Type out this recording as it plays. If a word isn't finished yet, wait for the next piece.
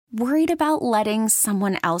Worried about letting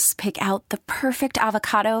someone else pick out the perfect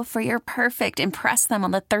avocado for your perfect impress them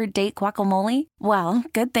on the third date guacamole? Well,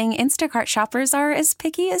 good thing Instacart shoppers are as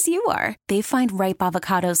picky as you are. They find ripe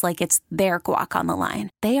avocados like it's their guac on the line.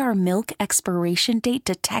 They are milk expiration date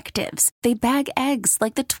detectives. They bag eggs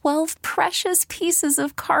like the 12 precious pieces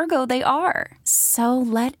of cargo they are. So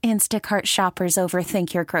let Instacart shoppers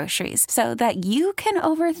overthink your groceries so that you can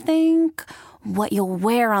overthink what you'll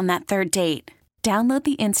wear on that third date. Download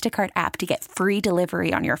the Instacart app to get free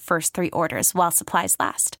delivery on your first 3 orders while supplies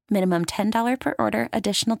last. Minimum $10 per order.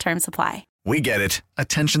 Additional terms apply. We get it.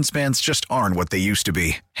 Attention spans just aren't what they used to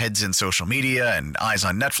be. Heads in social media and eyes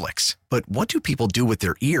on Netflix. But what do people do with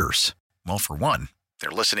their ears? Well, for one, they're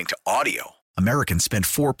listening to audio. Americans spend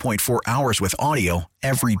 4.4 hours with audio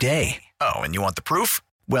every day. Oh, and you want the proof?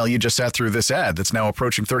 Well, you just sat through this ad that's now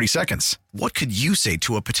approaching 30 seconds. What could you say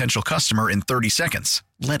to a potential customer in 30 seconds?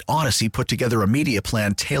 Let Odyssey put together a media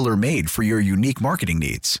plan tailor-made for your unique marketing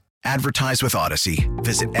needs. Advertise with Odyssey.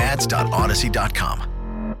 Visit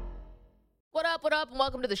ads.odyssey.com. What up, and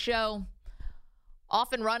welcome to the show.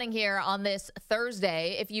 Off and running here on this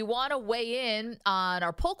Thursday. If you want to weigh in on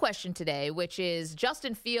our poll question today, which is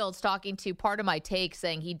Justin Fields talking to Part of My Take,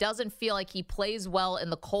 saying he doesn't feel like he plays well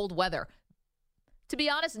in the cold weather. To be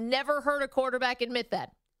honest, never heard a quarterback admit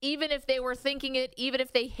that. Even if they were thinking it, even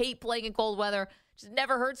if they hate playing in cold weather, just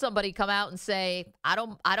never heard somebody come out and say,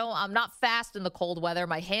 I'm not fast in the cold weather.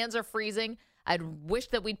 My hands are freezing. I'd wish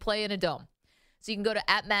that we'd play in a dome. So you can go to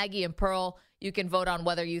 @Maggie and Pearl. You can vote on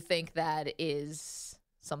whether you think that is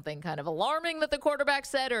something kind of alarming that the quarterback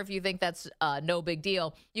said, or if you think that's no big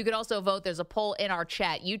deal. You can also vote. There's a poll in our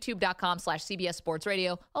chat, youtube.com/CBS Sports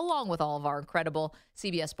Radio, along with all of our incredible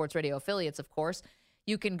CBS Sports Radio affiliates, of course.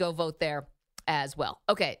 You can go vote there as well.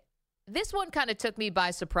 Okay, this one kind of took me by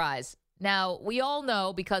surprise. Now, we all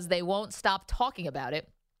know, because they won't stop talking about it,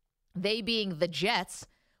 they being the Jets,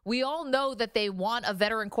 we all know that they want a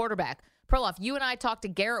veteran quarterback. Perloff, you and I talked to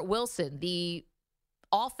Garrett Wilson, the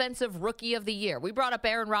offensive rookie of the year. We brought up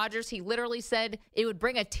Aaron Rodgers. He literally said it would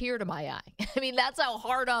bring a tear to my eye. I mean, that's how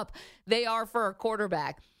hard up they are for a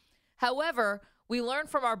quarterback. However, we learned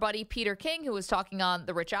from our buddy Peter King, who was talking on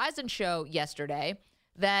the Rich Eisen show yesterday,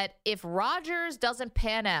 that if Rodgers doesn't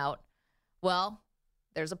pan out, well,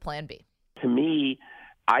 there's a plan B. To me,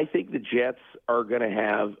 I think the Jets are going to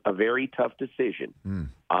have a very tough decision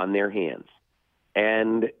on their hands.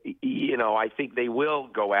 And, I think they will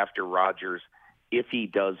go after Rodgers if he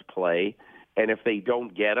does play. And if they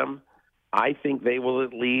don't get him, I think they will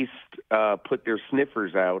at least put their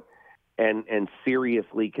sniffers out and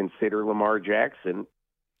seriously consider Lamar Jackson.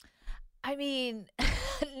 I mean,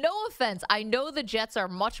 no offense. I know the Jets are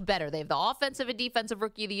much better. They have the offensive and defensive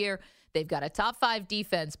rookie of the year. They've got a top 5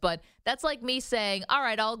 defense, but that's like me saying, all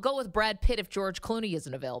right, I'll go with Brad Pitt if George Clooney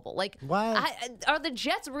isn't available. Like, what? Are the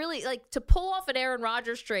Jets really, like, to pull off an Aaron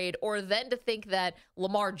Rodgers trade, or then to think that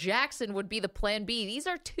Lamar Jackson would be the plan B? These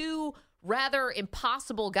are two rather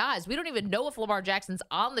impossible guys. We don't even know if Lamar Jackson's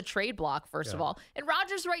on the trade block, first of all. And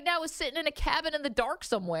Rodgers right now is sitting in a cabin in the dark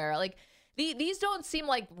somewhere. Like, these don't seem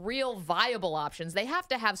like real viable options. They have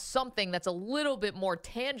to have something that's a little bit more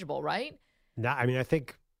tangible, right? No, I mean, I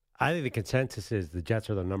think the consensus is the Jets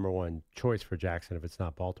are the number one choice for Jackson if it's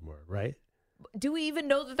not Baltimore, right? Do we even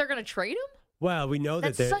know that they're going to trade him? Well, we know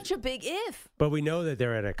that's such a big if. But we know that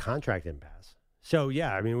they're at a contract impasse. So,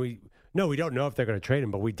 yeah, I mean, we don't know if they're going to trade him,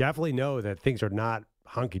 but we definitely know that things are not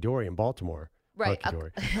hunky-dory in Baltimore. Right.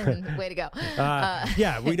 Way to go.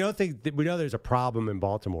 Yeah, we know there's a problem in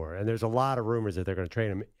Baltimore, and there's a lot of rumors that they're going to trade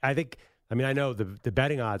him. I know the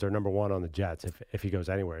betting odds are number one on the Jets if he goes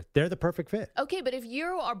anywhere. They're the perfect fit. Okay, but if you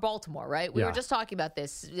are Baltimore, right? We were just talking about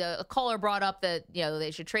this. A caller brought up that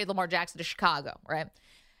they should trade Lamar Jackson to Chicago, right?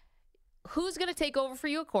 Who's going to take over for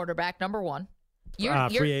you at quarterback, number one? You're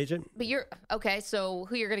free agent. But okay. So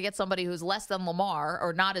who you're going to get somebody who's less than Lamar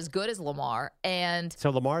or not as good as Lamar, and so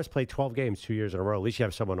Lamar's played 12 games 2 years in a row. At least you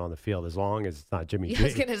have someone on the field, as long as it's not Jimmy G. I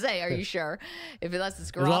was going to say, are you sure? Unless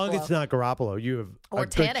it's Garoppolo, as long as it's not Garoppolo, you have or a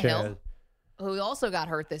good Tannehill, chance. Who also got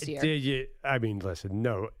hurt this year. Listen,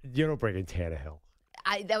 no, you don't bring in Tannehill.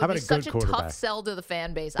 That would be such a tough sell to the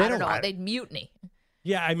fan base. I don't know. They'd mutiny.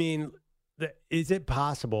 Yeah, I mean, is it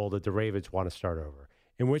possible that the Ravens want to start over?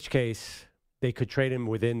 In which case, they could trade him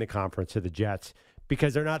within the conference to the Jets,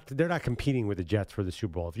 because they're not competing with the Jets for the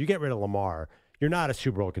Super Bowl. If you get rid of Lamar, you're not a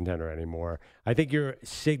Super Bowl contender anymore. I think you're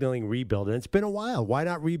signaling rebuild, and it's been a while. Why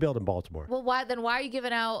not rebuild in Baltimore? Well, why are you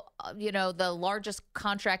giving out the largest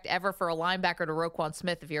contract ever for a linebacker to Roquan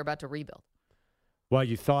Smith if you're about to rebuild? Well,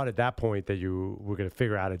 you thought at that point that you were going to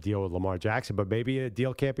figure out a deal with Lamar Jackson, but maybe a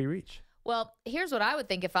deal can't be reached. Well, here's what I would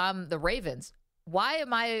think if I'm the Ravens. why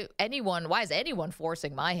is anyone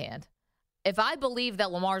forcing my hand? If I believe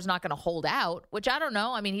that Lamar's not going to hold out, which I don't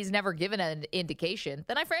know, I mean, he's never given an indication,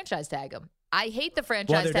 then I franchise tag him. I hate the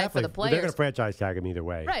franchise tag for the players. They're going to franchise tag him either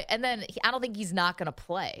way. Right. And then I don't think he's not going to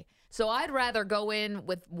play. So I'd rather go in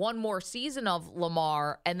with one more season of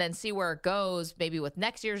Lamar and then see where it goes, maybe with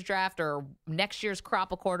next year's draft or next year's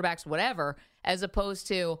crop of quarterbacks, whatever, as opposed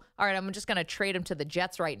to, all right, I'm just going to trade him to the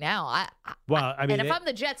Jets right now. And if I'm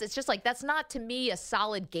the Jets, it's just like, that's not to me a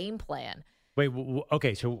solid game plan. Wait,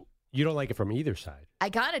 okay, so you don't like it from either side? I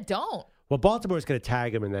kind of don't. Well, Baltimore's going to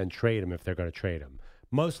tag him and then trade him if they're going to trade him.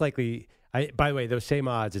 Most likely, by the way, those same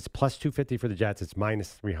odds, it's plus 250 for the Jets. It's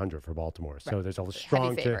minus 300 for Baltimore. So right. there's a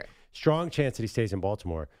strong chance that he stays in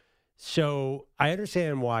Baltimore. So I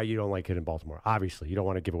understand why you don't like it in Baltimore. Obviously, you don't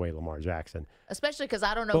want to give away Lamar Jackson. Especially because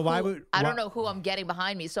I don't know I don't know who I'm getting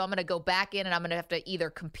behind me. So I'm going to go back in and I'm going to have to either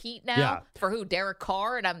compete now for who? Derek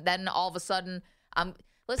Carr, and then all of a sudden I'm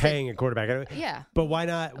paying a quarterback. Yeah. But why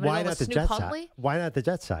not? Why not the Jets side? Why not the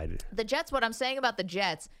Jets side? The Jets. What I'm saying about the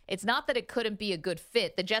Jets, it's not that it couldn't be a good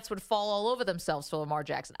fit. The Jets would fall all over themselves for Lamar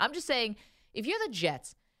Jackson. I'm just saying, if you're the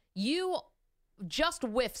Jets, you just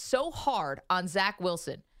whiff so hard on Zach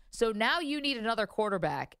Wilson. So now you need another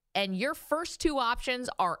quarterback, and your first two options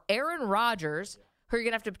are Aaron Rodgers, who you're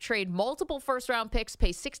going to have to trade multiple first-round picks, pay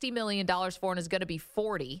 $60 million for, and is going to be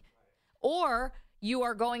 $40, or you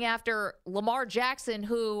are going after Lamar Jackson,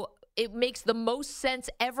 who it makes the most sense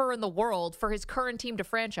ever in the world for his current team to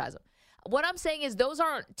franchise him. What I'm saying is those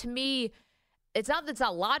aren't, to me, it's not that it's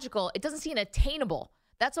not logical. It doesn't seem attainable.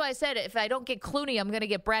 That's why I said if I don't get Clooney, I'm going to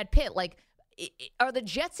get Brad Pitt. Like, are the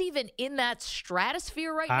Jets even in that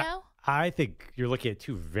stratosphere right now? I think you're looking at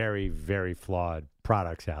two very, very flawed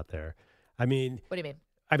products out there. I mean, what do you mean?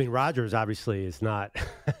 I mean, Rodgers obviously is not.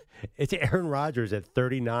 It's Aaron Rodgers at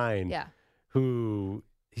 39. Yeah. Who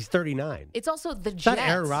he's 39. It's also the Jets. It's not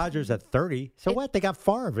Aaron Rodgers at 30. So what? They got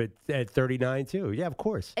Favre at 39 too. Yeah, of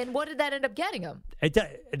course. And what did that end up getting them?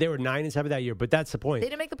 They were 9-7 that year, but that's the point. They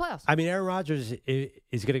didn't make the playoffs. I mean, Aaron Rodgers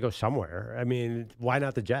is going to go somewhere. I mean, why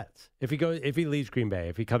not the Jets? If he leaves Green Bay,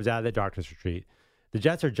 if he comes out of the darkness retreat, the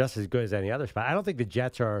Jets are just as good as any other spot. I don't think the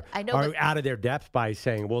Jets are out of their depth by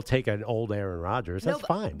saying, we'll take an old Aaron Rodgers. That's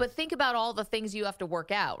fine. But think about all the things you have to work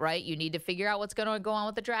out, right? You need to figure out what's going to go on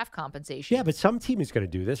with the draft compensation. Yeah, but some team is going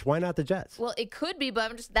to do this. Why not the Jets? Well, it could be,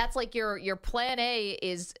 but that's like your plan A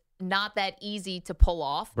is not that easy to pull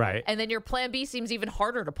off. Right. And then your plan B seems even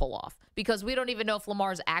harder to pull off because we don't even know if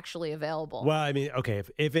Lamar's actually available. Well, I mean, okay,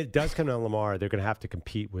 if it does come to Lamar, they're going to have to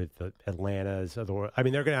compete with the Atlanta's. I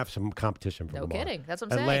mean, they're going to have some competition for Lamar. No kidding. That's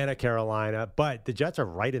what I'm saying. Atlanta, Carolina. But the Jets are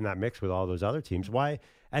right in that mix with all those other teams. Why?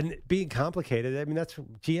 And being complicated, I mean, that's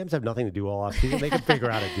GMs have nothing to do all offseason. They can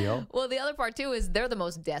figure out a deal. Well, the other part, too, is they're the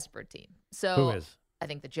most desperate team. So who is? I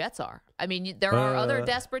think the Jets are. I mean, there are other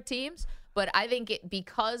desperate teams, but I think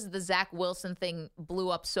because the Zach Wilson thing blew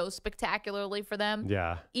up so spectacularly for them,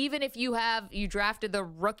 even if you drafted the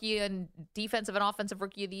rookie and defensive and offensive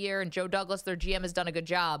rookie of the year, and Joe Douglas, their GM, has done a good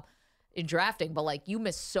job in drafting, but like you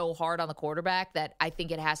missed so hard on the quarterback that I think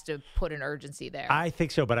it has to put an urgency there. I think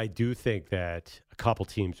so, but I do think that a couple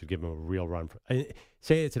teams would give them a real run.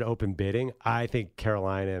 Say it's an open bidding. I think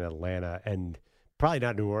Carolina and Atlanta and probably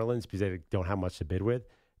not New Orleans because they don't have much to bid with.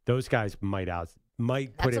 Those guys might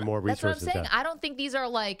put in more resources. That's what I'm saying. I don't think these are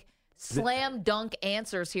like slam dunk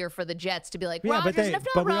answers here for the Jets to be like, yeah, Rodgers, and if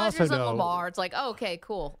not Rodgers and know, Lamar, it's like, oh, okay,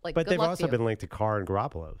 cool. Like, but good they've luck also to you. been linked to Carr and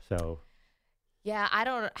Garoppolo. So yeah,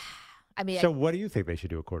 I mean, so what do you think they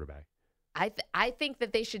should do at quarterback? I think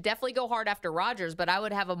that they should definitely go hard after Rodgers, but I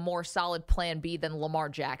would have a more solid plan B than Lamar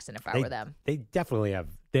Jackson if I were them. They definitely have.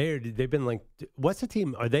 They've been linked. What's the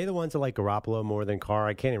team? Are they the ones that like Garoppolo more than Carr?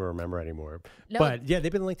 I can't even remember anymore. No, but yeah,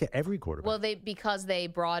 they've been linked to every quarterback. Well, because they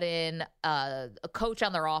brought in a coach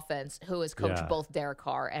on their offense who has coached both Derek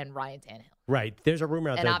Carr and Ryan Tannehill. Right. There's a rumor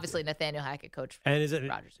out there. And obviously Nathaniel Hackett coached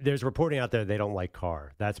Rodgers. There's reporting out there they don't like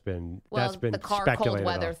Carr. That's been the Carr speculated cold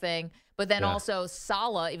weather off. thing. But then also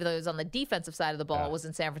Saleh, even though he was on the defensive side of the ball, was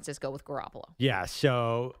in San Francisco with Garoppolo. Yeah,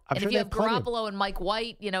 so I'm and sure if you have Garoppolo and Mike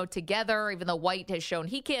White, together, even though White has shown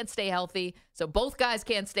he can't stay healthy, so both guys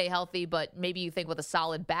can't stay healthy, but maybe you think with a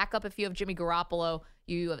solid backup, if you have Jimmy Garoppolo,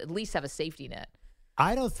 you at least have a safety net.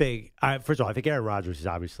 I don't think, first of all, I think Aaron Rodgers is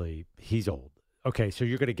obviously, he's old. Okay, so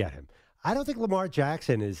you're going to get him. I don't think Lamar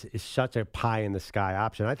Jackson is such a pie-in-the-sky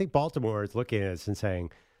option. I think Baltimore is looking at this and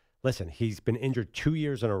saying, listen, he's been injured 2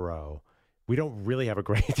 years in a row. We don't really have a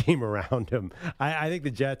great team around him. I think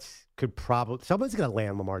the Jets could someone's going to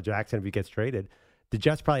land Lamar Jackson if he gets traded. The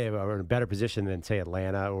Jets probably are in a better position than, say,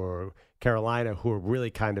 Atlanta or Carolina, who are really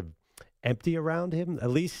kind of empty around him. At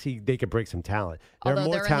least they could bring some talent. They're Although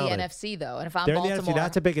more they're talented. in the NFC though, and if I'm They're Baltimore, in the NFC.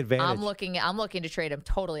 That's a big advantage. I'm looking to trade him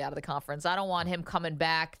totally out of the conference. I don't want him coming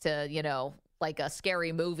back to like a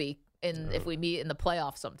scary movie if we meet in the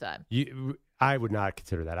playoffs sometime. I would not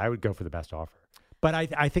consider that. I would go for the best offer. But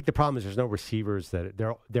I think the problem is there's no receivers that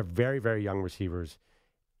they're very, very young receivers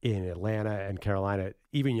in Atlanta and Carolina,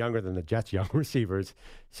 even younger than the Jets' young receivers.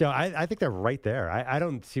 So I think they're right there. I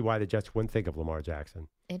don't see why the Jets wouldn't think of Lamar Jackson.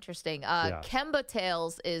 Interesting. Kemba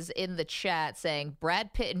Tales is in the chat saying,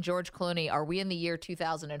 Brad Pitt and George Clooney, are we in the year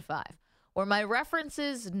 2005? Were my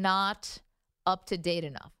references not up to date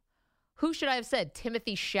enough? Who should I have said?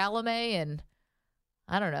 Timothy Chalamet and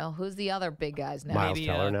I don't know. Who's the other big guys now? Miles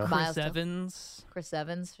Teller now. Chris Evans. Chris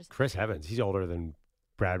Evans. Chris Evans. He's older than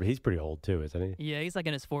Brad, but he's pretty old too, isn't he? Yeah, he's like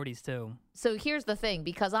in his 40s too. So here's the thing.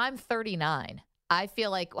 Because I'm 39, I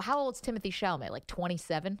feel like, how old's Timothy Chalamet? Like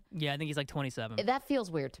 27? Yeah, I think he's like 27. That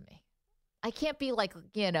feels weird to me. I can't be like,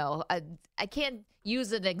 I can't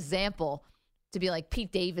use an example to be like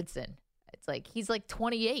Pete Davidson. It's like, he's like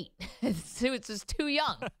 28. It's just too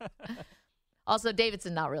young. Also,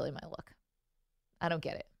 Davidson, not really my look. I don't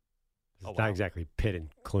get it. It's not exactly Pitt and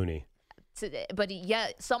Clooney. But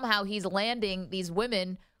yet somehow he's landing these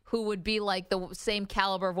women who would be like the same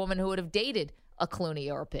caliber of woman who would have dated a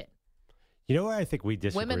Clooney or a Pitt. You know where I think we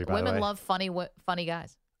disagree, Women love funny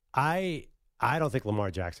guys. I don't think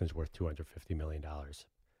Lamar Jackson's worth $250 million.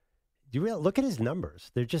 Look at his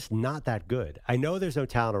numbers. They're just not that good. I know there's no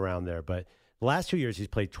talent around there, but the last 2 years he's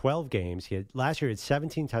played 12 games. Last year he had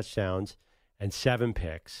 17 touchdowns and 7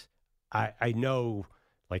 picks. I know,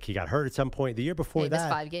 like, he got hurt at some point. The year before that,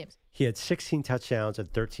 5 games. He had 16 touchdowns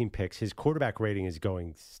and 13 picks. His quarterback rating is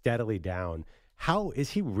going steadily down. How is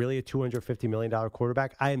he really a $250 million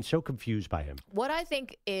quarterback? I am so confused by him. What I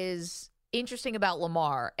think is interesting about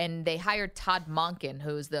Lamar, and they hired Todd Monken,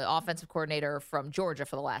 who's the offensive coordinator from Georgia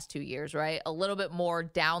for the last 2 years, right? A little bit more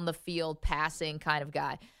down the field passing kind of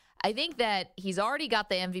guy. I think that he's already got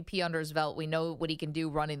the MVP under his belt. We know what he can do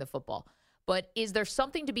running the football. But is there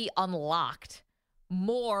something to be unlocked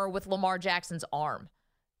more with Lamar Jackson's arm?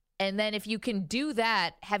 And then if you can do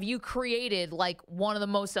that, have you created like one of the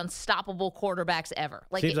most unstoppable quarterbacks ever?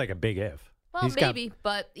 Seems like a big if. Well, maybe,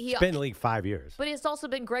 but he's been in the league 5 years. But it's also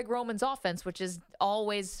been Greg Roman's offense, which is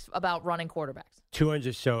always about running quarterbacks.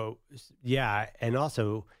 200, so yeah, and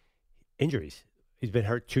also injuries. He's been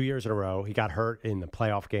hurt 2 years in a row. He got hurt in the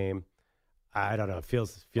playoff game. I don't know. It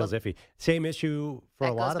feels iffy. Same issue for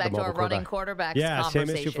a lot of the mobile quarterbacks. That goes back to our running quarterbacks conversation.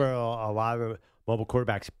 Same issue for a lot of mobile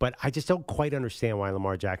quarterbacks. But I just don't quite understand why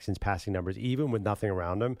Lamar Jackson's passing numbers, even with nothing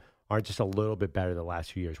around him, aren't just a little bit better the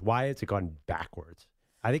last few years. Why has it gone backwards?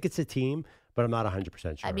 I think it's a team, but I'm not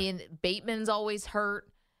 100% sure. I mean, Bateman's always hurt.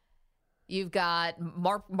 You've got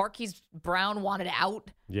Marquise Brown wanted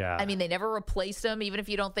out. Yeah. I mean, they never replaced him. Even if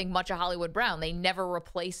you don't think much of Hollywood Brown, they never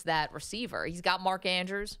replaced that receiver. He's got Mark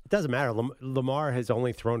Andrews. It doesn't matter. Lamar has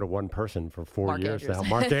only thrown to one person for 4 years Andrews. now.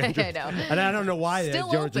 Mark Andrews. I know. And I don't know why they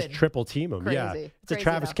just triple team him. Crazy. Yeah. It's Crazy a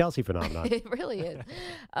Travis enough. Kelce phenomenon. It really is.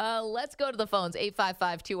 Let's go to the phones.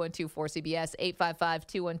 855-212-4CBS,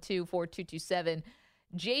 855-212-4227.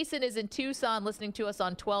 Jason is in Tucson listening to us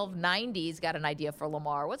on 1290. He's got an idea for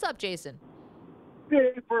Lamar. What's up, Jason?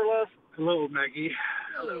 Hey, Perla. Hello, Maggie.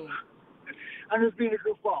 Hello. I'm just being a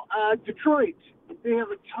goofball. Detroit, they have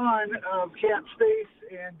a ton of cap space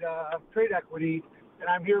and trade equity, and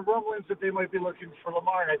I'm hearing rumblings that they might be looking for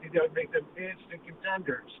Lamar, and I think that would make them instant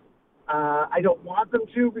contenders. I don't want them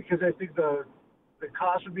to because I think the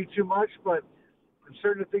cost would be too much, but I'm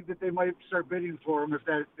starting to think that they might start bidding for him if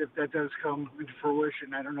that does come into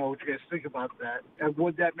fruition. I don't know what you guys think about that. And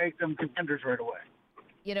would that make them contenders right away?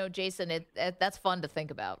 You know, Jason, that's fun to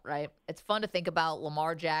think about, right? It's fun to think about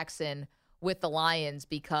Lamar Jackson with the Lions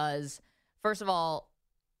because, first of all,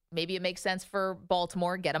 maybe it makes sense for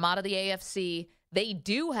Baltimore, get him out of the AFC. They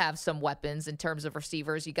do have some weapons in terms of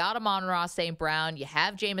receivers. You got Amon-Ra St. Brown. You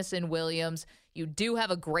have Jameson Williams. You do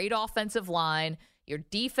have a great offensive line. Your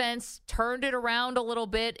defense turned it around a little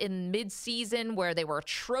bit in midseason where they were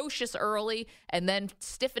atrocious early and then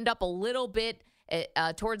stiffened up a little bit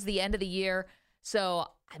towards the end of the year. So,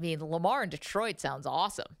 I mean, Lamar in Detroit sounds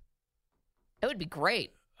awesome. It would be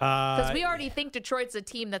great because we already think Detroit's a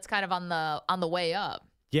team that's kind of on the way up.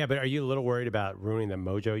 Yeah, but are you a little worried about ruining the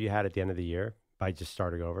mojo you had at the end of the year by just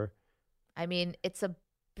starting over? I mean, it's a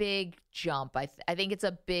big jump. I think it's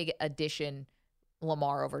a big addition,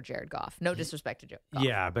 Lamar over Jared Goff. No disrespect to Jared Goff.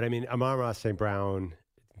 Yeah, but I mean, Amon-Ra St. Brown,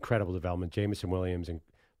 incredible development. Jameson Williams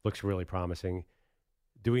looks really promising.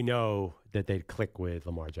 Do we know that they'd click with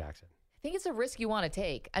Lamar Jackson? I think it's a risk you want to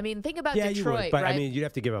take. I mean, think about Detroit, you would, but right? I mean, you'd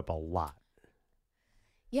have to give up a lot.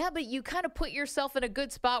 Yeah, but you kind of put yourself in a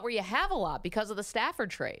good spot where you have a lot because of the Stafford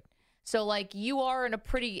trade. So, like, you are in a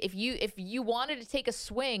pretty – if you wanted to take a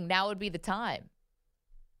swing, now would be the time.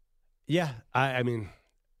 Yeah, I mean,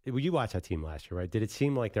 you watched that team last year, right? Did it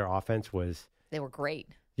seem like their offense was – They were great.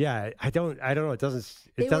 Yeah, I don't know. It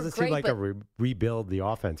doesn't seem like a rebuild the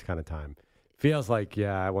offense kind of time. Feels like,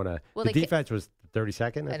 I want to – the defense was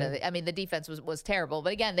 32nd, I mean, the defense was terrible.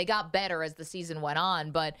 But, again, they got better as the season went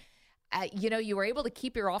on. But – you were able to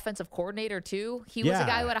keep your offensive coordinator, too. He was a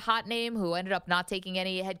guy who had a hot name who ended up not taking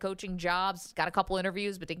any head coaching jobs, got a couple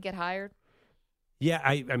interviews, but didn't get hired. Yeah,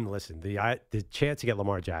 I mean, listen, the chance to get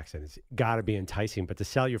Lamar Jackson has got to be enticing, but to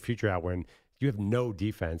sell your future out when you have no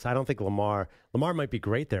defense, I don't think Lamar might be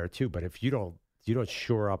great there, too, but if you don't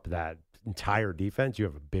shore up that entire defense, you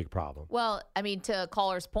have a big problem. Well, I mean, to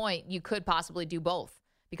caller's point, you could possibly do both.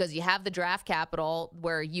 Because you have the draft capital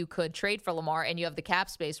where you could trade for Lamar, and you have the cap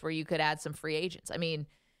space where you could add some free agents. I mean,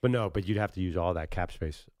 but you'd have to use all that cap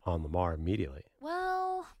space on Lamar immediately.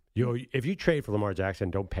 Well, if you trade for Lamar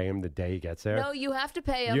Jackson, don't pay him the day he gets there. No, you have to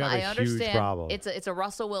pay him. You have I a understand. Huge problem. It's a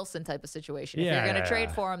Russell Wilson type of situation. If you're going to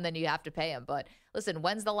trade for him, then you have to pay him. But listen,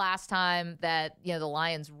 when's the last time that the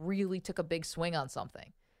Lions really took a big swing on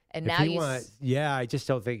something? And now I just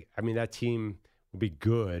don't think. I mean, that team would be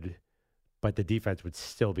good. But the defense would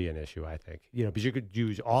still be an issue, I think. Because you could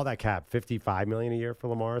use all that cap, $55 million a year for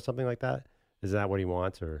Lamar or something like that. Is that what he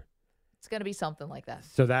wants, or it's going to be something like that?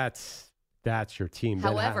 So that's your team.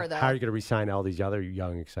 However, how are you going to re-sign all these other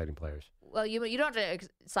young, exciting players? Well, you don't have to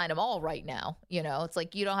sign them all right now. It's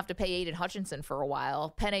like you don't have to pay Aiden Hutchinson for a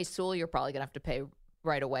while. Penei Sewell, you're probably going to have to pay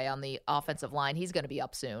right away on the offensive line. He's going to be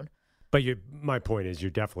up soon. But my point is, you're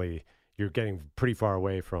getting pretty far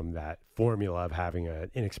away from that formula of having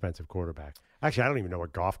an inexpensive quarterback. Actually, I don't even know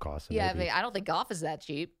what Goff costs. Yeah, I don't think Goff is that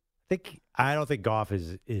cheap. I don't think Goff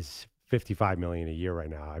is $55 million a year right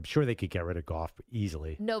now. I'm sure they could get rid of Goff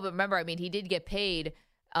easily. No, but remember, I mean, he did get paid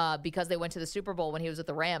because they went to the Super Bowl when he was with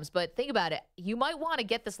the Rams. But think about it. You might want to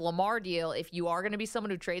get this Lamar deal if you are going to be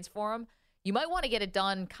someone who trades for him. You might want to get it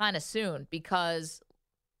done kind of soon because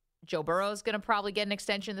Joe Burrow is going to probably get an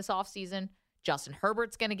extension this offseason. Justin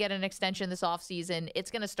Herbert's going to get an extension this offseason.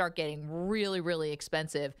 It's going to start getting really, really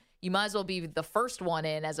expensive. You might as well be the first one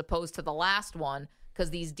in as opposed to the last one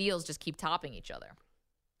because these deals just keep topping each other.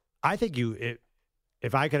 I think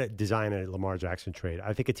if I could design a Lamar Jackson trade,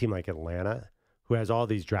 I think a team like Atlanta, who has all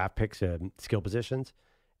these draft picks and skill positions,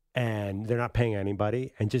 and they're not paying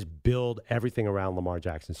anybody, and just build everything around Lamar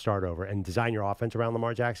Jackson, start over, and design your offense around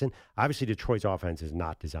Lamar Jackson. Obviously, Detroit's offense is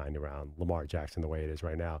not designed around Lamar Jackson the way it is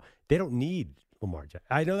right now. They don't need Lamar Jackson.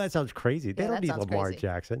 I know that sounds crazy. They don't need Lamar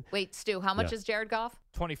Jackson. Wait, Stu, how much is Jared Goff?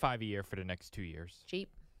 $25 a year for the next 2 years. Cheap.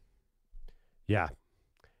 Yeah.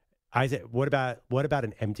 What about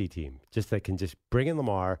an empty team? Just that can just bring in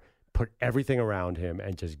Lamar, put everything around him,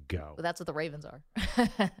 and just go. Well, that's what the Ravens are.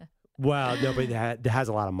 Well, no, but it has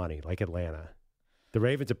a lot of money, like Atlanta. The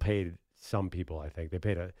Ravens have paid some people, I think.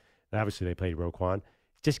 Obviously, they paid Roquan.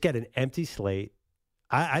 Just get an empty slate.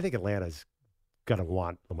 I think Atlanta's going to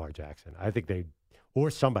want Lamar Jackson. I think or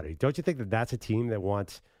somebody. Don't you think that's a team that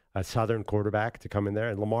wants a Southern quarterback to come in there?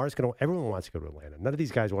 And everyone wants to go to Atlanta. None of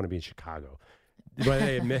these guys want to be in Chicago.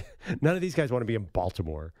 None of these guys want to be in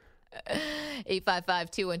Baltimore.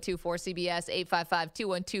 855-212-4CBS,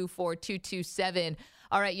 855-212-4227.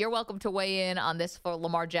 All right, you're welcome to weigh in on this for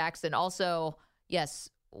Lamar Jackson. Also, yes,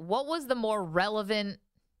 what was the more relevant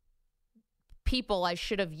people I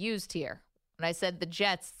should have used here? When I said the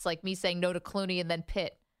Jets, it's like me saying no to Clooney and then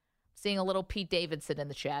Pitt. Seeing a little Pete Davidson in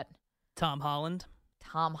the chat. Tom Holland.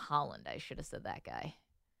 Tom Holland, I should have said that guy.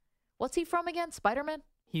 What's he from again? Spider-Man?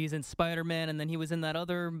 He's in Spider-Man, and then he was in that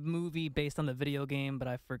other movie based on the video game, but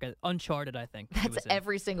I forget. Uncharted, I think. That's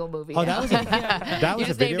every single movie. Oh, that was you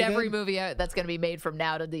just named every game? movie that's going to be made from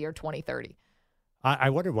now to the year 2030. I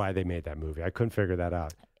wondered why they made that movie. I couldn't figure that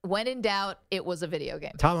out. When in doubt, it was a video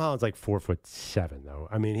game. Tom Holland's like 4'7", though.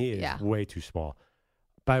 I mean, he is way too small.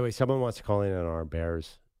 By the way, someone wants to call in on our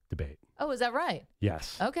Bears debate. Oh, is that right?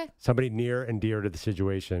 Yes. Okay. Somebody near and dear to the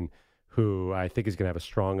situation who I think is going to have a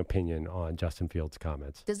strong opinion on Justin Fields'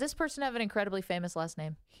 comments. Does this person have an incredibly famous last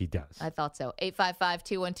name? He does. I thought so.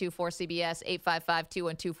 855-212-4CBS,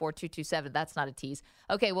 855-212-4227. That's not a tease.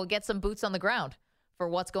 Okay, we'll get some boots on the ground for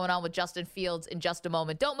what's going on with Justin Fields in just a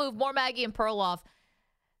moment. Don't move. More Maggie and Perloff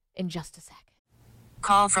in just a sec.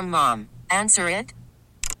 Call from mom. Answer it.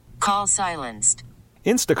 Call silenced.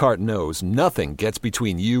 Instacart knows nothing gets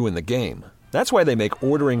between you and the game. That's why they make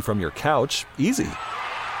ordering from your couch easy.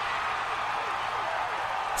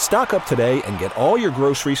 Stock up today and get all your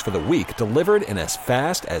groceries for the week delivered in as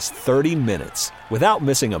fast as 30 minutes without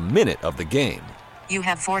missing a minute of the game. You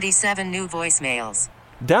have 47 new voicemails.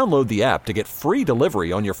 Download the app to get free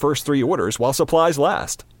delivery on your first 3 orders while supplies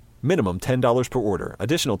last. Minimum $10 per order.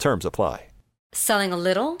 Additional terms apply. Selling a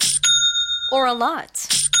little or a lot?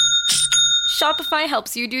 Shopify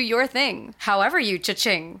helps you do your thing, however you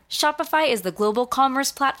cha-ching. Shopify is the global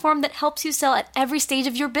commerce platform that helps you sell at every stage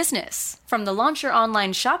of your business. From the launch your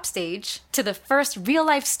online shop stage, to the first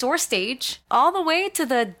real-life store stage, all the way to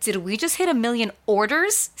the did we just hit 1 million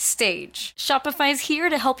orders stage. Shopify's here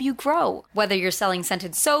to help you grow. Whether you're selling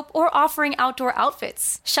scented soap or offering outdoor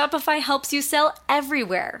outfits, Shopify helps you sell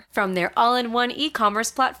everywhere. From their all-in-one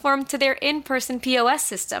e-commerce platform to their in-person POS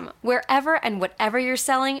system, wherever and whatever you're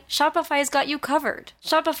selling, Shopify's got you covered.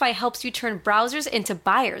 Shopify helps you turn browsers into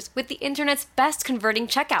buyers with the internet's best converting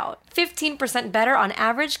checkout. 15% better on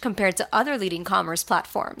average compared to other leading commerce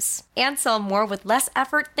platforms. And sell more with less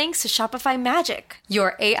effort thanks to Shopify Magic,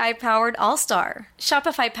 your AI-powered all-star.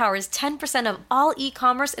 Shopify powers 10% of all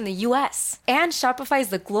e-commerce in the U.S. And Shopify is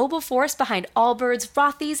the global force behind Allbirds,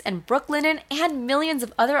 Rothy's, and Brooklinen, and millions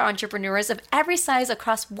of other entrepreneurs of every size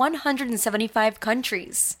across 175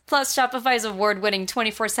 countries. Plus, Shopify's award-winning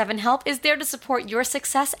 24/7 help is there to support your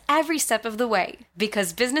success every step of the way.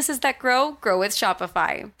 Because businesses that grow, grow with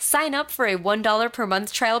Shopify. Sign up for a $1 per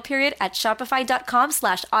month trial period at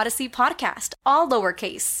shopify.com/Odyssey Podcast, all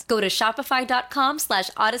lowercase. Go to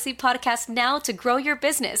shopify.com/Odyssey Podcast now to grow your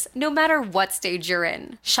business, no matter what stage you're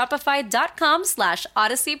in.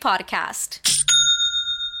 Shopify.com/Odyssey Podcast.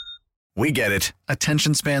 We get it.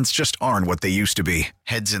 Attention spans just aren't what they used to be.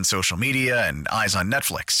 Heads in social media and eyes on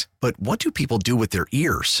Netflix. But what do people do with their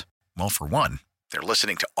ears? Well, for one, they're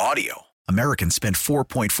listening to audio. Americans spend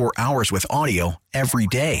 4.4 hours with audio every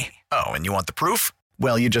day. Oh, and you want the proof?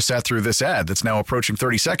 Well, you just sat through this ad that's now approaching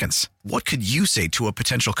 30 seconds. What could you say to a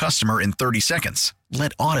potential customer in 30 seconds?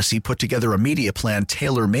 Let Odyssey put together a media plan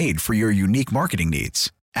tailor-made for your unique marketing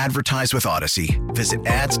needs. Advertise with Odyssey. Visit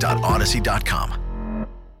ads.odyssey.com.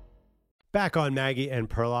 Back on Maggie and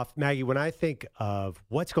Perloff. Maggie, when I think of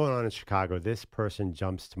what's going on in Chicago, this person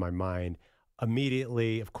jumps to my mind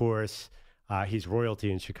immediately. Of course, he's royalty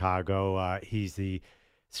in Chicago. He's the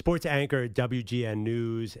sports anchor at WGN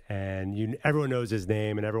News, and everyone knows his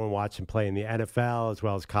name, and everyone watched him play in the NFL as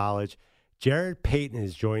well as college. Jarrett Payton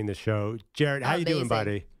is joining the show. Jarrett, how you doing,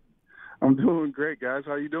 buddy? I'm doing great, guys.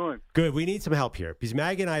 How you doing? Good. We need some help here because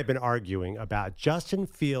Maggie and I have been arguing about Justin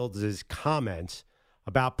Fields' comments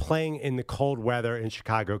about playing in the cold weather in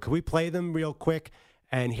Chicago. Can we play them real quick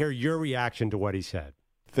and hear your reaction to what he said?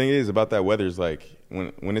 The thing is about that weather is like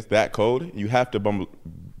when it's that cold, you have to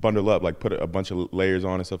bundle up, like put a bunch of layers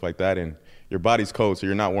on and stuff like that, and your body's cold, so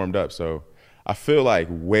you're not warmed up. So I feel like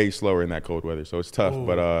way slower in that cold weather, so it's tough. Ooh.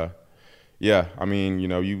 But yeah, I mean,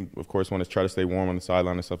 you of course want to try to stay warm on the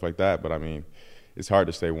sideline and stuff like that, but I mean, it's hard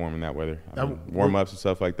to stay warm in that weather. Warm-ups and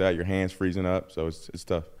stuff like that, your hands freezing up, so it's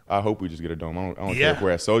tough. I hope we just get a dome. I don't care if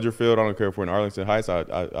we're at Soldier Field. I don't care if we're in Arlington Heights.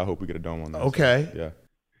 I hope we get a dome on that. Okay. So, yeah.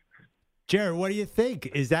 Jared, what do you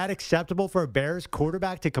think? Is that acceptable for a Bears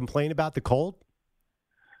quarterback to complain about the cold?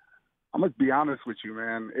 I'm going to be honest with you,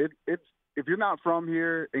 man. It's if you're not from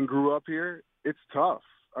here and grew up here, it's tough.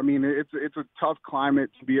 I mean, it's a tough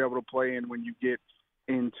climate to be able to play in when you get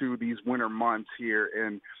into these winter months here.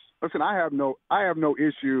 And listen, I have no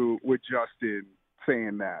issue with Justin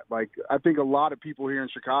saying that. Like, I think a lot of people here in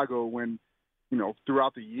Chicago, when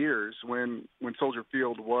throughout the years when Soldier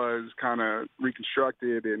Field was kind of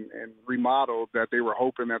reconstructed and remodeled, that they were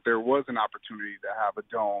hoping that there was an opportunity to have a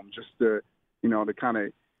dome just to kind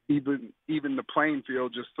of even the playing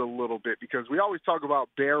field just a little bit, because we always talk about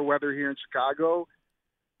bear weather here in Chicago,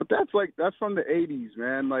 but that's from the 80s,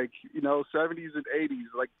 man. Like, 70s and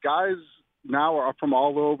 80s. Like, guys now are from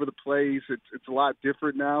all over the place. It's a lot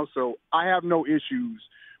different now. So I have no issues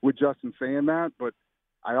with Justin saying that, but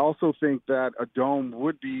I also think that a dome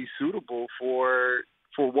would be suitable for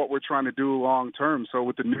what we're trying to do long term. So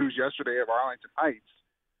with the news yesterday of Arlington Heights,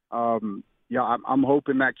 I'm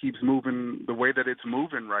hoping that keeps moving the way that it's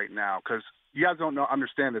moving right now, because you guys don't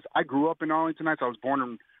understand this. I grew up in Arlington Heights. I was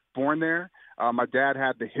born there. My dad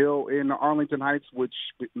had the Hill in Arlington Heights, which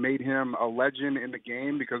made him a legend in the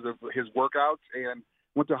game because of his workouts, and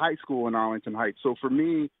went to high school in Arlington Heights. So for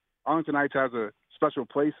me, Arlington Heights has a special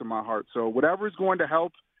place in my heart. So whatever is going to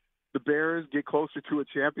help the Bears get closer to a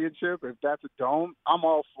championship, if that's a dome, I'm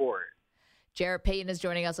all for it. Jarrett Payton is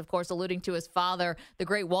joining us, of course, alluding to his father, the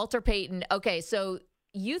great Walter Payton. Okay, so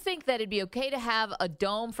you think that it'd be okay to have a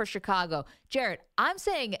dome for Chicago. Jarrett, I'm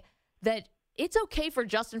saying that it's okay for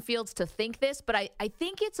Justin Fields to think this, but I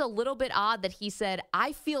think it's a little bit odd that he said,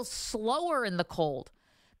 I feel slower in the cold.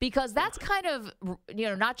 Because that's kind of,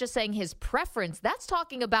 not just saying his preference, that's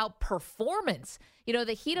talking about performance. That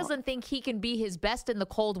he doesn't think he can be his best in the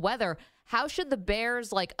cold weather. How should the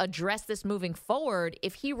Bears address this moving forward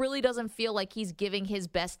if he really doesn't feel like he's giving his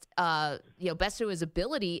best, best to his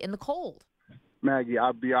ability in the cold? Maggie,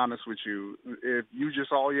 I'll be honest with you. If you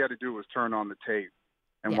just all you had to do was turn on the tape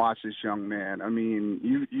and watch this young man. I mean,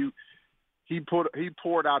 he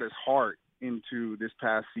poured out his heart into this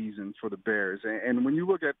past season for the Bears. And when you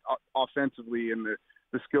look at offensively and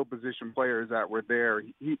the skill position players that were there,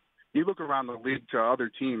 you look around the league to other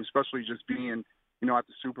teams, especially just being, at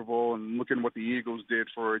the Super Bowl and looking what the Eagles did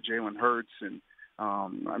for Jalen Hurts. And,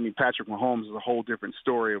 Patrick Mahomes is a whole different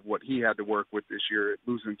story of what he had to work with this year,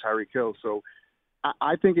 losing Tyreek Hill. So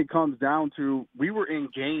I think it comes down to we were in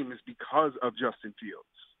games because of Justin Fields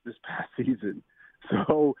this past season.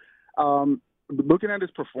 So looking at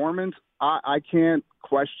his performance, I can't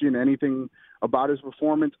question anything about his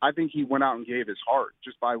performance. I think he went out and gave his heart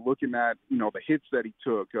just by looking at, the hits that he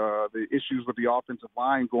took, the issues with the offensive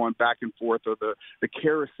line going back and forth, or the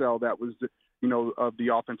carousel that was, of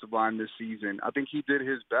the offensive line this season. I think he did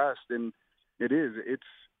his best, and it's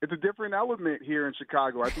a different element here in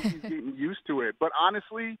Chicago. I think he's getting used to it. But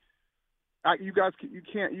honestly, you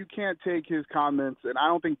can't take his comments, and I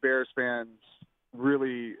don't think Bears fans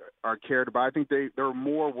really are cared about. I think they're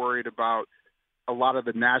more worried about a lot of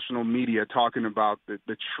the national media talking about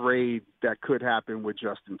the trade that could happen with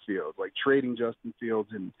Justin Fields, like trading Justin Fields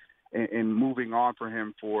and moving on for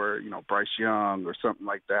him for, Bryce Young or something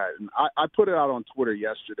like that. And I put it out on Twitter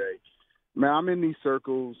yesterday. Man, I'm in these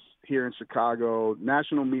circles here in Chicago.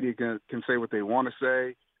 National media can say what they want to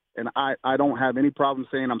say, and I don't have any problem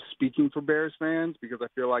saying I'm speaking for Bears fans because I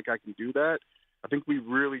feel like I can do that. I think we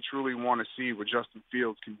really, truly want to see what Justin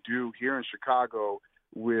Fields can do here in Chicago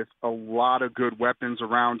with a lot of good weapons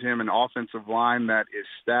around him, an offensive line that is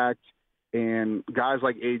stacked, and guys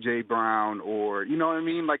like A.J. Brown or,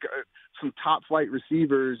 some top-flight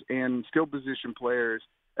receivers and skill position players.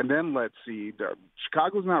 And then let's see.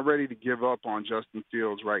 Chicago's not ready to give up on Justin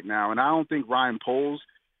Fields right now, and I don't think Ryan Poles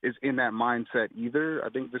is in that mindset either. I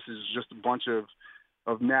think this is just a bunch of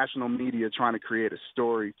national media trying to create a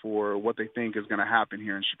story for what they think is going to happen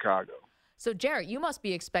here in Chicago. So, Jarrett, you must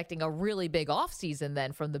be expecting a really big offseason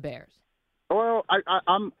then from the Bears. Well,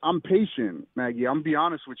 I'm patient, Maggie. I'm be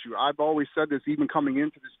honest with you. I've always said this, even coming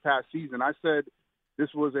into this past season. I said this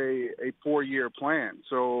was a 4-year plan.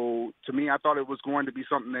 So, to me, I thought it was going to be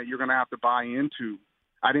something that you're going to have to buy into.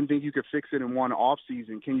 I didn't think you could fix it in one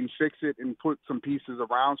offseason. Can you fix it and put some pieces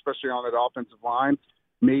around, especially on that offensive line?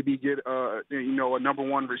 Maybe get a number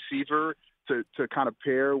one receiver to kind of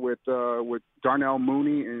pair with Darnell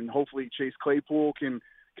Mooney, and hopefully Chase Claypool can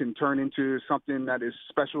turn into something that is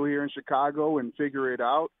special here in Chicago and figure it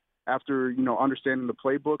out after understanding the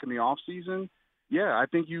playbook in the off season. Yeah, I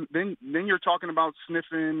think then you're talking about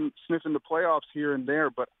sniffing the playoffs here and there.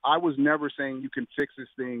 But I was never saying you can fix this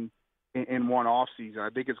thing in one off season. I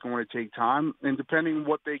think it's going to take time, and depending on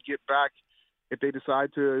what they get back. If they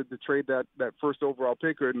decide to trade that first overall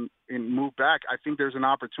pick and move back, I think there's an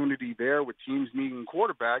opportunity there with teams needing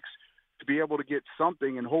quarterbacks to be able to get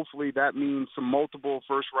something, and hopefully that means some multiple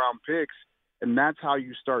first-round picks, and that's how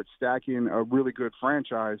you start stacking a really good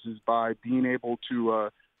franchise, is by being able to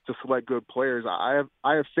select good players. I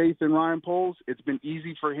have faith in Ryan Poles. It's been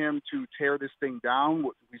easy for him to tear this thing down.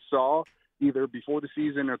 What we saw either before the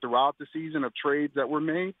season or throughout the season of trades that were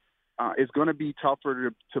made. It's going to be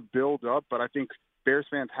tougher to build up, but I think Bears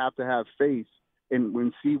fans have to have faith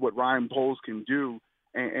and see what Ryan Poles can do.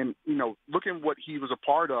 And look at what he was a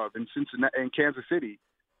part of in Cincinnati and Kansas City.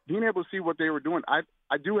 Being able to see what they were doing,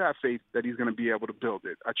 I do have faith that he's going to be able to build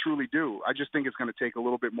it. I truly do. I just think it's going to take a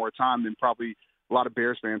little bit more time than probably a lot of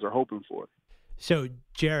Bears fans are hoping for. So,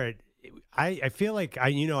 Jared, I feel like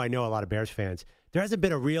I know a lot of Bears fans. There hasn't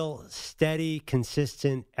been a real steady,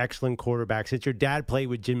 consistent, excellent quarterback since your dad played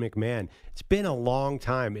with Jim McMahon. It's been a long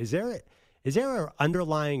time. Is there an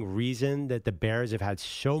underlying reason that the Bears have had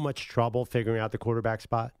so much trouble figuring out the quarterback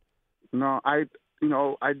spot? No, I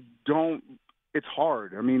don't. It's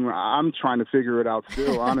hard. I mean, I'm trying to figure it out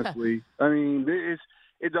still, honestly. I mean,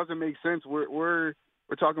 it doesn't make sense. We're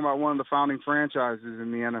talking about one of the founding franchises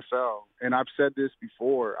in the NFL, and I've said this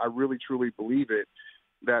before. I really, truly believe it,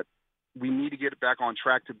 that we need to get it back on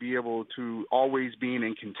track to be able to always be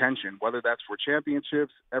in contention, whether that's for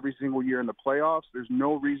championships every single year in the playoffs. There's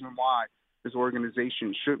no reason why this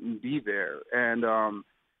organization shouldn't be there. And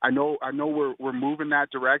I know we're moving that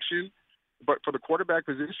direction, but for the quarterback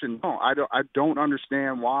position, no, I don't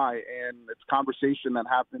understand why. And it's a conversation that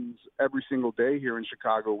happens every single day here in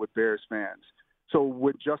Chicago with Bears fans. So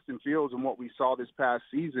with Justin Fields and what we saw this past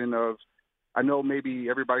season I know maybe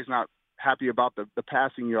everybody's not happy about the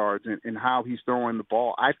passing yards and how he's throwing the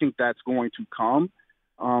ball. I think that's going to come.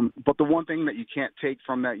 But the one thing that you can't take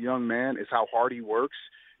from that young man is how hard he works.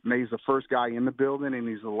 And he's the first guy in the building, and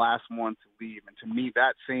he's the last one to leave. And to me,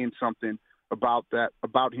 that's saying something about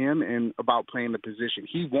him and about playing the position.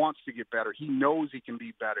 He wants to get better. He knows he can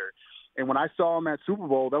be better. And when I saw him at Super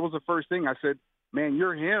Bowl, that was the first thing I said, man,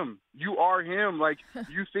 you're him. You are him. Like,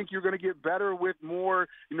 you think you're going to get better with more,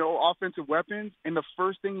 offensive weapons? And the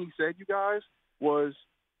first thing he said, you guys, was,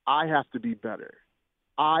 I have to be better.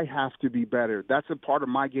 I have to be better. That's a part of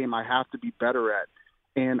my game I have to be better at.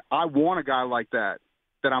 And I want a guy like that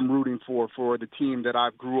I'm rooting for the team that I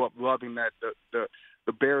grew up loving, that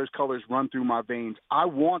the Bears colors run through my veins. I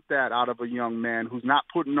want that out of a young man who's not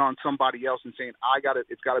putting on somebody else and saying,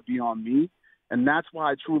 it's got to be on me. And that's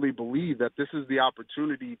why I truly believe that this is the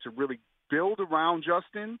opportunity to really build around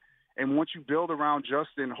Justin. And once you build around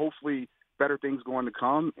Justin, hopefully better things going to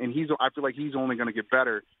come. And I feel like he's only going to get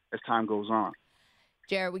better as time goes on.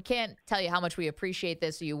 Jared, we can't tell you how much we appreciate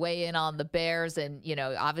this. You weigh in on the Bears, and,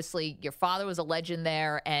 obviously your father was a legend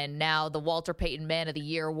there, and now the Walter Payton Man of the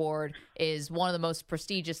Year award is one of the most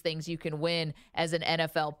prestigious things you can win as an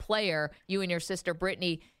NFL player. You and your sister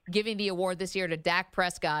Brittany giving the award this year to Dak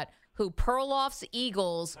Prescott, who Perloff's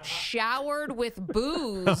Eagles showered with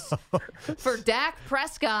booze for Dak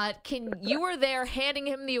Prescott. You were there handing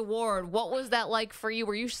him the award. What was that like for you?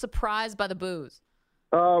 Were you surprised by the booze?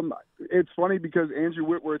 It's funny because Andrew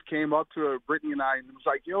Whitworth came up to Brittany and I and was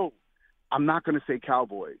like, yo, I'm not going to say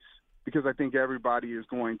Cowboys because I think everybody is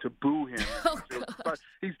going to boo him. But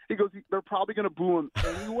he goes, they're probably going to boo him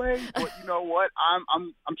anyway, but you know what?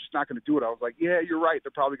 I'm just not going to do it. I was like, yeah, you're right.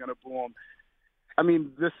 They're probably going to boo him. I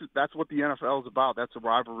mean, that's what the NFL is about. That's what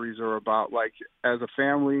rivalries are about. Like, as a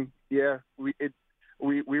family, yeah, we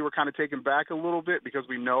were kind of taken back a little bit because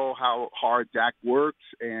we know how hard Dak works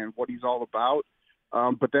and what he's all about.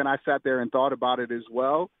 But then I sat there and thought about it as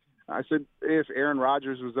well. I said, if Aaron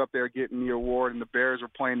Rodgers was up there getting the award and the Bears were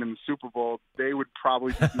playing in the Super Bowl, they would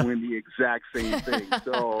probably be doing the exact same thing.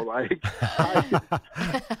 So, like,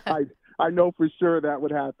 I know for sure that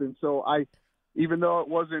would happen. So even though it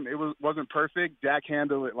wasn't perfect, Dak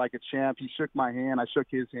handled it like a champ. He shook my hand, I shook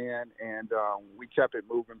his hand, and we kept it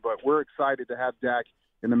moving. But we're excited to have Dak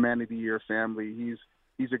in the Man of the Year family.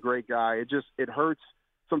 He's a great guy. It hurts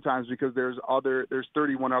sometimes because there's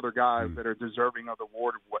 31 other guys that are deserving of the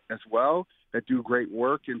award as well that do great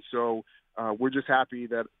work, and so we're just happy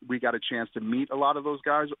that we got a chance to meet a lot of those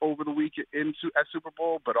guys over the week at Super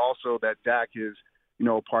Bowl, but also that Dak is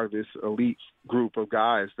part of this elite group of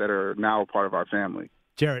guys that are now a part of our family.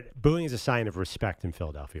 Jared, booing is a sign of respect in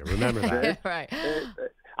Philadelphia. Remember that. Right.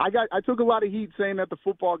 I took a lot of heat saying that the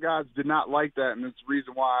football guys did not like that, and it's the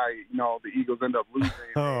reason why the Eagles end up losing.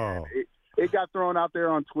 Oh. It got thrown out there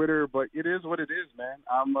on Twitter, but it is what it is, man.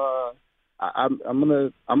 I'm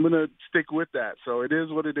gonna stick with that. So it is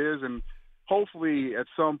what it is, and hopefully at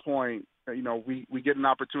some point, we get an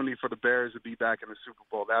opportunity for the Bears to be back in the Super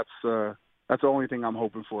Bowl. That's the only thing I'm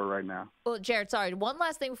hoping for right now. Well, Jared, sorry, one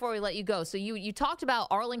last thing before we let you go. So you talked about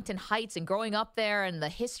Arlington Heights and growing up there and the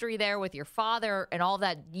history there with your father and all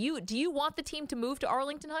that. Do you want the team to move to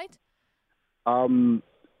Arlington Heights?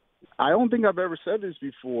 I don't think I've ever said this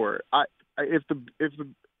before. If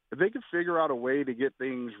they could figure out a way to get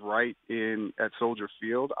things right at Soldier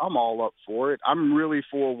Field, I'm all up for it. I'm really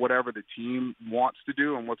for whatever the team wants to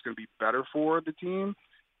do and what's going to be better for the team.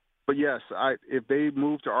 But yes, if they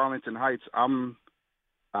move to Arlington Heights, I'm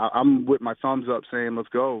with my thumbs up saying let's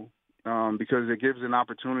go, because it gives an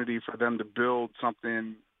opportunity for them to build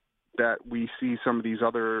something that we see some of these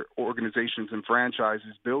other organizations and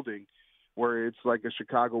franchises building, where it's like a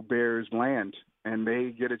Chicago Bears land, and they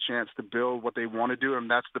get a chance to build what they want to do, and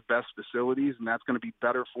that's the best facilities, and that's going to be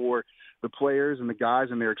better for the players and the guys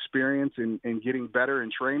and their experience and getting better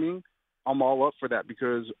in training. I'm all up for that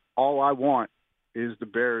because all I want is the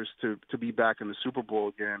Bears to be back in the Super Bowl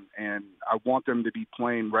again, and I want them to be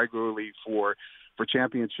playing regularly for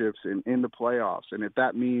championships and in the playoffs. And if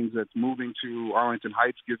that means that moving to Arlington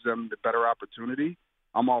Heights gives them the better opportunity,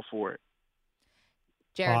 I'm all for it.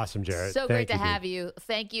 Jared, awesome, Jared. So great to have you.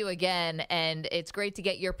 Thank you again. And it's great to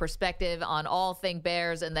get your perspective on all thing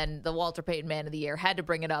Bears and then the Walter Payton Man of the Year. Had to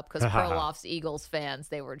bring it up because Perloff's Eagles fans,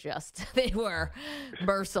 they were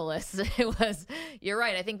merciless. You're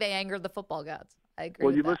right. I think they angered the football gods. I agree.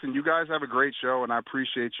 Well, listen, you guys have a great show, and I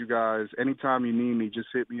appreciate you guys. Anytime you need me, just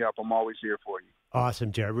hit me up. I'm always here for you.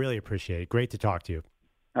 Awesome, Jared. Really appreciate it. Great to talk to you.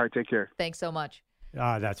 All right, take care. Thanks so much.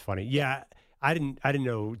 That's funny. Yeah, I didn't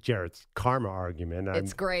know Jared's karma argument.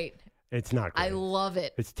 It's great. It's not great. I love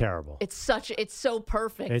it. It's terrible. It's so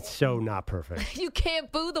perfect. It's so not perfect. You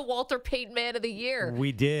can't boo the Walter Payton Man of the Year.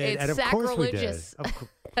 We did. It's and of sacrilegious. Course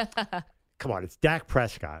we did. Come on, it's Dak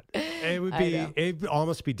Prescott. It'd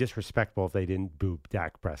almost be disrespectful if they didn't boo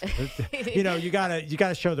Dak Prescott. You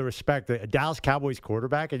gotta show the respect. A Dallas Cowboys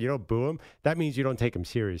quarterback, and you don't boo him, that means you don't take him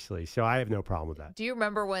seriously. So I have no problem with that. Do you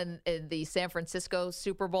remember when in the San Francisco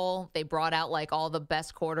Super Bowl they brought out like all the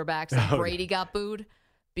best quarterbacks and Brady got booed?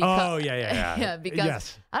 Because, yeah. Because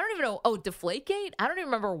yes. I don't even know. Oh, Deflategate? I don't even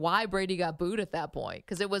remember why Brady got booed at that point.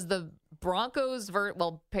 Because it was the Broncos.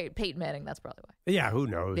 Peyton Manning. That's probably why. Yeah, who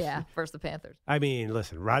knows? Yeah, versus the Panthers. I mean,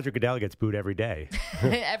 listen, Roger Goodell gets booed every day.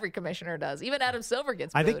 Every commissioner does. Even Adam Silver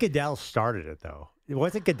gets booed. I think Goodell started it, though.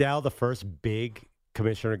 Wasn't Goodell the first big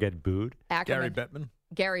commissioner to get booed? Gary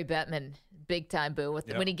Bettman. Big time boo.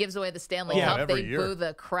 When he gives away the Stanley Cup, they boo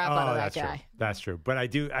the crap out of that guy. True. That's true. But I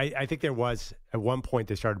think there was, at one point,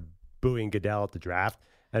 they started booing Goodell at the draft,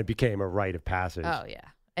 and it became a rite of passage. Oh, yeah.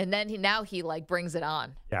 And then he like brings it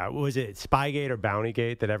on. Yeah. Was it Spygate or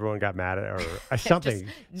Bountygate that everyone got mad at or something?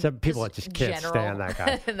 Some people just can't stand that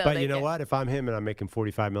guy. No, but you know what? If I'm him and I'm making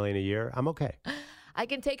 $45 million a year, I'm okay. I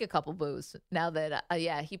can take a couple boos now that,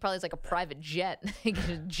 he probably has like a private jet. He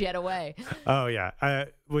can jet away. Oh, yeah.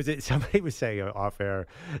 Was it somebody was saying off air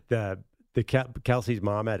the Kelsey's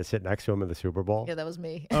mom had to sit next to him in the Super Bowl? Yeah, that was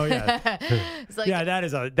me. Oh, yeah. It's like,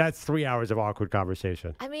 yeah, that's 3 hours of awkward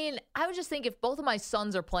conversation. I mean, I would just think if both of my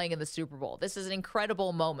sons are playing in the Super Bowl, this is an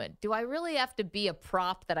incredible moment. Do I really have to be a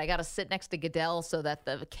prop that I got to sit next to Goodell so that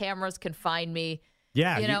the cameras can find me?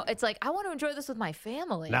 Yeah. It's like, I want to enjoy this with my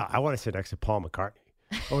family. No, I want to sit next to Paul McCartney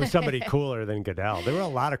or somebody cooler than Goodell. There were a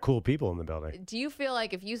lot of cool people in the building. Do you feel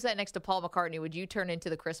like if you sat next to Paul McCartney, would you turn into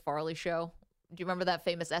the Chris Farley show? Do you remember that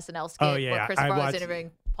famous SNL skit where Chris Farley was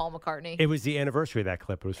interviewing Paul McCartney? It was the anniversary of that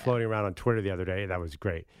clip. It was floating around on Twitter the other day. That was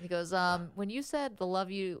great. He goes, when you said the love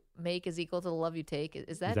you make is equal to the love you take,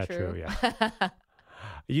 is that true? Yeah.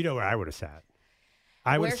 You know where I would have sat?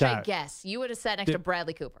 Where should I guess? You would have sat next to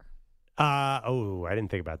Bradley Cooper. I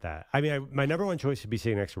didn't think about that. I mean, my number one choice would be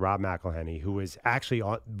sitting next to Rob McElhenney, who was actually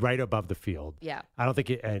right above the field. Yeah. I don't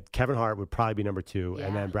think Kevin Hart would probably be number 2,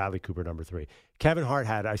 and then Bradley Cooper number 3.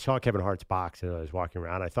 I saw Kevin Hart's box as I was walking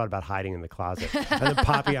around. I thought about hiding in the closet and then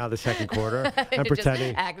popping out of the second quarter and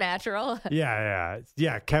pretending. Act natural. Yeah.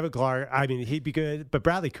 Kevin Clark, I mean, he'd be good. But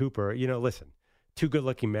Bradley Cooper, listen, 2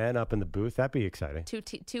 good-looking men up in the booth. That'd be exciting.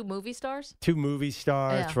 Two movie stars? 2 movie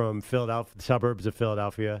stars from Philadelphia, suburbs of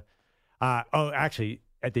Philadelphia. Actually,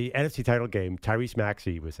 at the NFC title game, Tyrese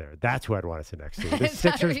Maxey was there. That's who I'd want to sit next to. The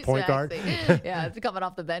Sixers point guard. Yeah, it's coming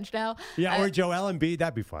off the bench now. Yeah, or Joel Embiid.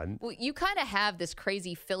 That'd be fun. Well, you kind of have this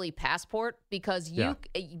crazy Philly passport because you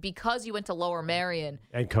went to Lower Merion.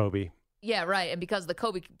 And Kobe. Yeah, right. And because of the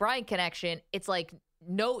Kobe Bryant connection, it's like,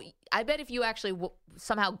 I bet if you actually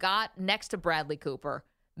somehow got next to Bradley Cooper,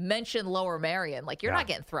 mention Lower Merion, like you're not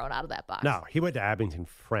getting thrown out of that box. No, he went to Abington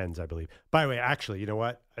Friends, I believe. By the way, actually, you know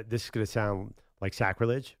what? This is going to sound like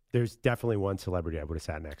sacrilege. There's definitely one celebrity I would have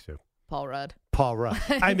sat next to. Paul Rudd.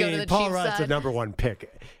 I mean, Paul Rudd's the number one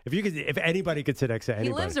pick. If anybody could sit next to anybody.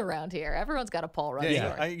 He lives around here. Everyone's got a Paul Rudd story.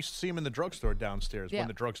 I used to see him in the drugstore downstairs when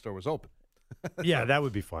the drugstore was open. Yeah, that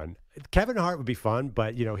would be fun. Kevin Hart would be fun,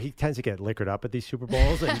 but he tends to get liquored up at these Super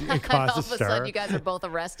Bowls and cause all of a sudden, you guys are both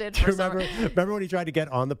arrested. Do you remember when he tried to get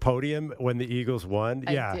on the podium when the Eagles won?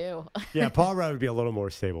 I do. Yeah, Paul Rudd would be a little more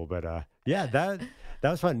stable, but that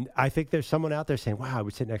was fun. I think there's someone out there saying, "Wow, I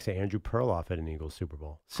would sit next to Andrew Perloff at an Eagles Super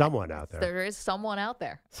Bowl." Someone out there. There is someone out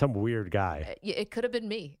there. Some weird guy. It could have been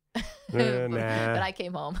me. Nah. But I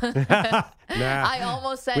came home. Nah. I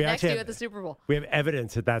almost sat next to you at the Super Bowl. We have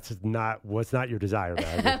evidence that was not your desire,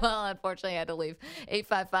 man. Well, unfortunately, I had to leave.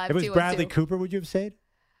 855-212. It was Bradley Cooper, would you have said?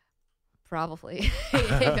 Probably.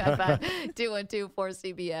 855-212 for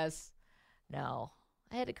CBS. No.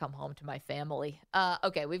 I had to come home to my family.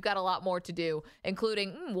 Okay, we've got a lot more to do,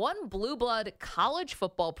 including one blue blood college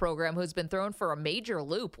football program who's been thrown for a major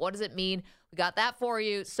loop. What does it mean? We got that for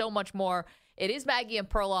you. So much more. It is Maggie and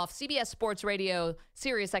Perloff, CBS Sports Radio,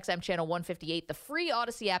 Sirius XM Channel 158, the free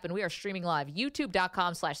Odyssey app, and we are streaming live,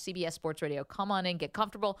 youtube.com/CBS Sports Radio. Come on in, get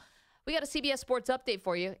comfortable. We got a CBS Sports update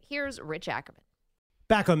for you. Here's Rich Ackerman.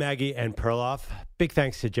 Back on Maggie and Perloff. Big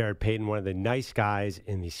thanks to Jared Payton, one of the nice guys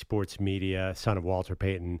in the sports media, son of Walter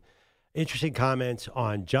Payton. Interesting comments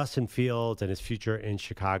on Justin Fields and his future in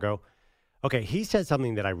Chicago. Okay, he said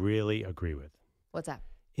something that I really agree with. What's that?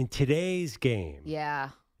 In today's game. Yeah.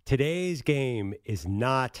 Today's game is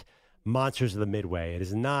not Monsters of the Midway. It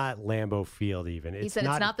is not Lambeau Field even. He said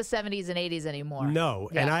it's not the 70s and 80s anymore. No,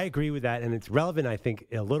 and I agree with that. And it's relevant, I think,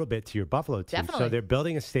 a little bit to your Buffalo team. Definitely. So they're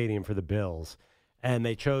building a stadium for the Bills. and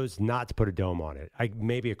they chose not to put a dome on it.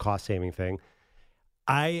 Maybe a cost-saving thing.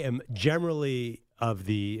 I am generally of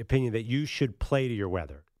the opinion that you should play to your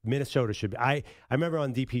weather. Minnesota should be. I remember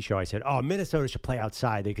on DP show I said, Minnesota should play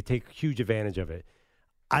outside. They could take huge advantage of it.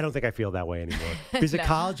 I don't think I feel that way anymore. Because the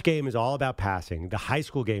college game is all about passing. The high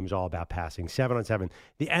school game is all about passing, 7-on-7.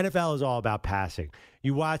 The NFL is all about passing.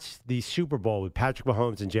 You watch the Super Bowl with Patrick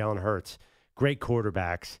Mahomes and Jalen Hurts, great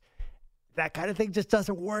quarterbacks. That kind of thing just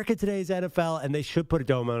doesn't work in today's NFL, and they should put a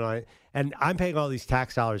dome on it. And I'm paying all these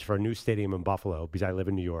tax dollars for a new stadium in Buffalo because I live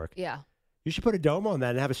in New York. Yeah. You should put a dome on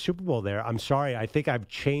that and have a Super Bowl there. I'm sorry. I think I've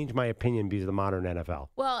changed my opinion because of the modern NFL.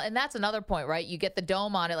 Well, and that's another point, right? You get the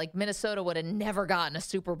dome on it. Like Minnesota would have never gotten a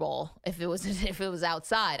Super Bowl if it was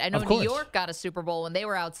outside. I know New York got a Super Bowl when they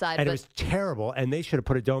were outside. And it was terrible, and they should have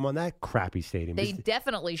put a dome on that crappy stadium. They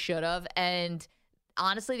definitely should have. And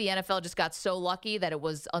honestly, the NFL just got so lucky that it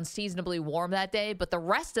was unseasonably warm that day. But the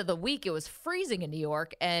rest of the week, it was freezing in New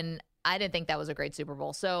York, and I didn't think that was a great Super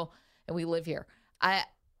Bowl. And we live here.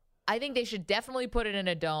 I think they should definitely put it in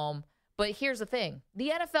a dome. But here's the thing.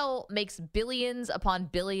 The NFL makes billions upon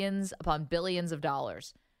billions upon billions of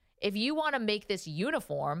dollars. If you want to make this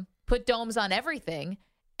uniform, put domes on everything.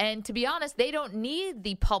 And to be honest, they don't need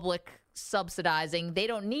the public subsidizing. They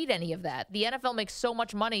don't need any of that. The NFL makes so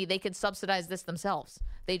much money, they could subsidize this themselves.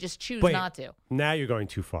 They just choose not to. Now you're going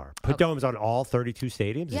too far. Put domes on all 32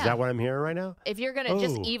 stadiums? Yeah. Is that what I'm hearing right now? If you're going to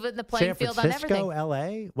just even the playing field on everything. San Francisco,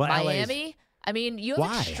 L.A.? Well, Miami? I mean, you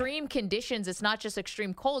have extreme conditions. It's not just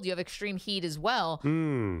extreme cold. You have extreme heat as well.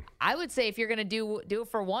 I would say if you're going to do it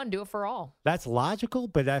for one, do it for all. That's logical,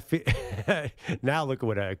 but now look at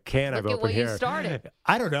what a can I've opened here. Look at what you started.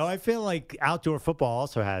 I don't know. I feel like outdoor football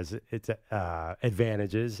also has its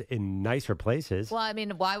advantages in nicer places. Well, I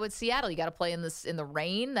mean, why would Seattle? You got to play in the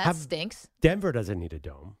rain. That stinks. Denver doesn't need a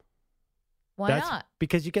dome. Why not?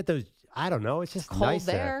 Because you get those. I don't know. It's just cold nice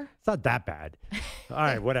there. It's not that bad. All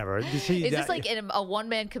right, whatever. Is this like a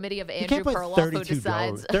one-man committee of Andrew Perloff who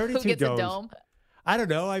decides who gets a dome? I don't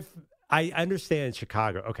know. I understand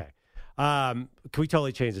Chicago. Okay. Can we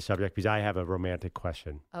totally change the subject because I have a romantic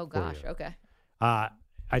question? Oh, gosh. Okay. I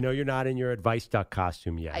know you're not in your Advice Duck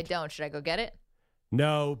costume yet. I don't. Should I go get it?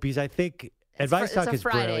 No, because I think Advice Duck is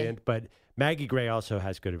brilliant, but Maggie Gray also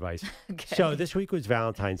has good advice. Okay. So this week was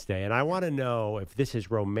Valentine's Day, and I want to know if this is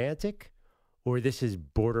romantic or this is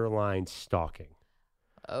borderline stalking.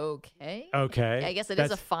 Okay. I guess it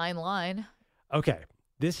is a fine line. Okay.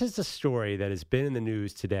 This is a story that has been in the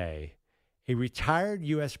news today. A retired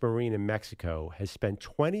U.S. Marine in Mexico has spent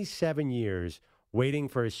 27 years waiting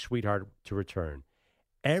for his sweetheart to return.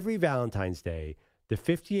 Every Valentine's Day, the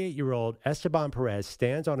 58-year-old Esteban Perez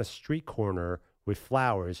stands on a street corner with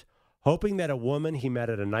flowers, hoping that a woman he met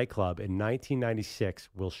at a nightclub in 1996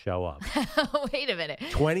 will show up. Wait a minute.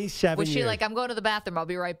 27 Was she years. like, I'm going to the bathroom, I'll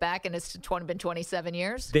be right back, and it's been 27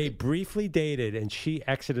 years? They briefly dated, and she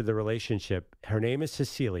exited the relationship. Her name is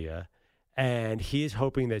Cecilia, and he is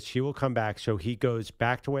hoping that she will come back, so he goes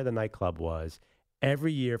back to where the nightclub was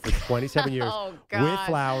every year for 27 years with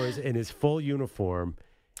flowers in his full uniform.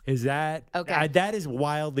 Is that okay? That is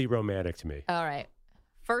wildly romantic to me. All right.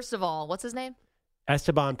 First of all, what's his name?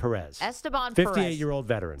 Esteban Perez. Esteban Perez. 58-year-old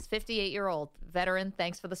veteran. 58-year-old veteran.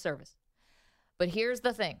 Thanks for the service. But here's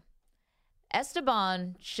the thing.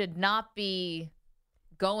 Esteban should not be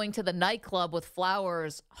going to the nightclub with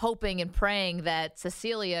flowers, hoping and praying that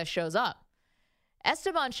Cecilia shows up.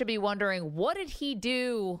 Esteban should be wondering, what did he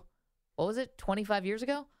do, 25 years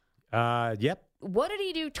ago? Yep. What did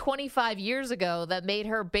he do 25 years ago that made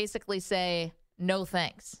her basically say, no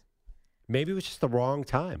thanks? Maybe it was just the wrong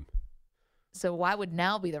time. So why would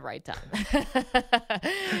now be the right time?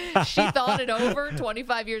 She thought it over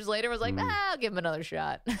 25 years later, was like, I'll give him another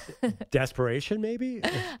shot. Desperation, maybe?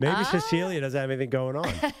 Maybe Cecilia doesn't have anything going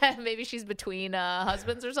on. Maybe she's between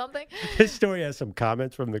husbands or something. This story has some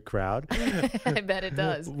comments from the crowd. I bet it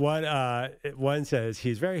does. One says,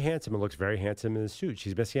 he's very handsome and looks very handsome in his suit.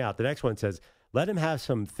 She's missing out. The next one says, let him have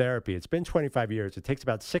some therapy. It's been 25 years. It takes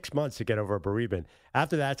about 6 months to get over a bereavement.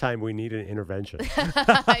 After that time, we need an intervention. Yeah,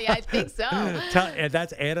 I think so. And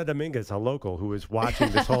that's Anna Dominguez, a local, who is watching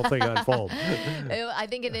this whole thing unfold. I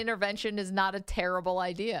think an intervention is not a terrible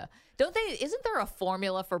idea. Isn't there a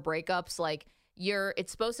formula for breakups? Like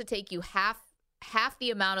it's supposed to take you half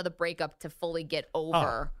the amount of the breakup to fully get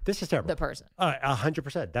over this is terrible. The person.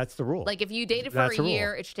 100%. That's the rule. Like if you dated for a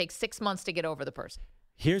year, it should take 6 months to get over the person.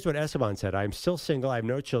 Here's what Esteban said. I'm still single. I have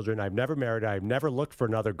no children. I've never married. I've never looked for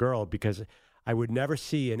another girl because I would never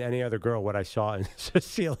see in any other girl what I saw in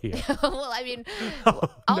Cecilia. Well, I mean,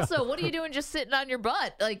 also, what are you doing just sitting on your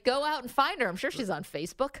butt? Like, go out and find her. I'm sure she's on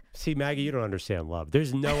Facebook. See, Maggie, you don't understand love.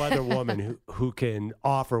 There's no other woman who can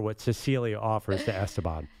offer what Cecilia offers to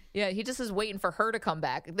Esteban. Yeah, he just is waiting for her to come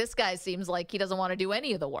back. This guy seems like he doesn't want to do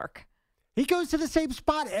any of the work. He goes to the same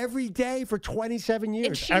spot every day for 27 years.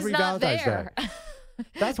 And she's every not Valentine's there. Day.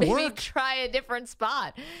 That's Maybe work. try a different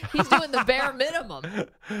spot. He's doing the bare minimum.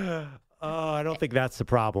 Oh, I don't think that's the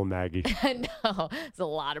problem, Maggie. No, there's a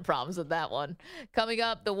lot of problems with that one. Coming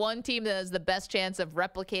up, the one team that has the best chance of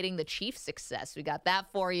replicating the Chiefs' success. We got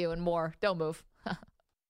that for you and more. Don't move.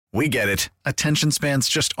 We get it. Attention spans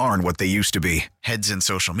just aren't what they used to be. Heads in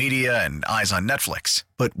social media and eyes on Netflix.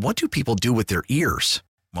 But what do people do with their ears?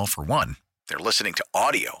 Well, for one, they're listening to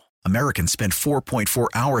audio. Americans spend 4.4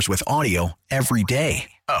 hours with audio every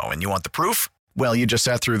day. Oh, and you want the proof? Well, you just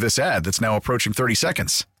sat through this ad that's now approaching 30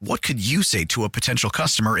 seconds. What could you say to a potential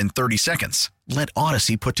customer in 30 seconds? Let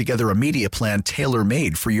Odyssey put together a media plan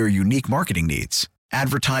tailor-made for your unique marketing needs.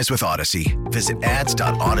 Advertise with Odyssey. Visit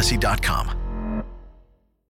ads.odyssey.com.